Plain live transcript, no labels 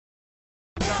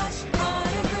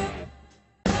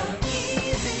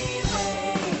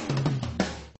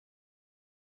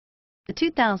The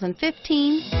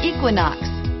 2015 Equinox.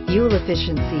 Fuel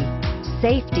efficiency,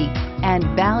 safety, and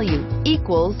value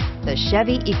equals the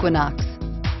Chevy Equinox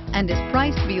and is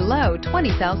priced below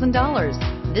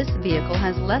 $20,000. This vehicle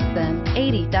has less than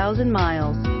 80,000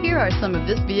 miles. Here are some of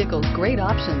this vehicle's great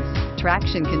options: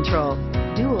 traction control,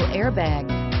 dual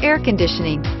airbags, air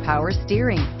conditioning, power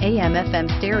steering, AM/FM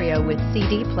stereo with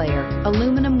CD player,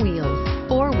 aluminum wheels,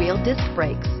 four-wheel disc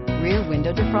brakes, rear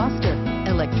window defroster,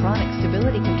 electronic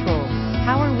stability control,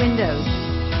 power windows.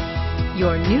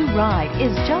 Your new ride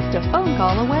is just a phone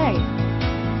call away.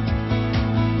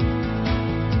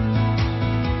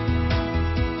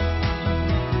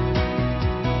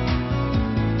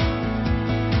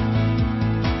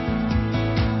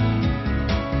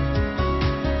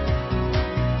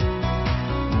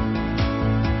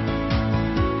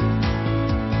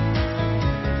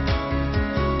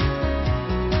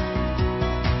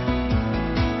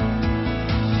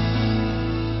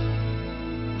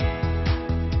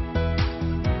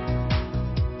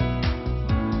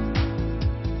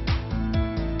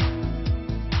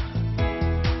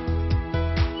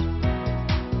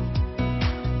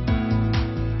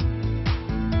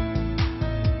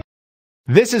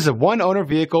 This is a one-owner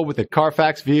vehicle with a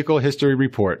Carfax Vehicle History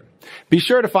Report. Be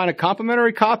sure to find a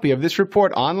complimentary copy of this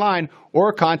report online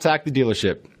or contact the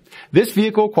dealership. This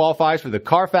vehicle qualifies for the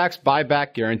Carfax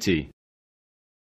Buyback Guarantee.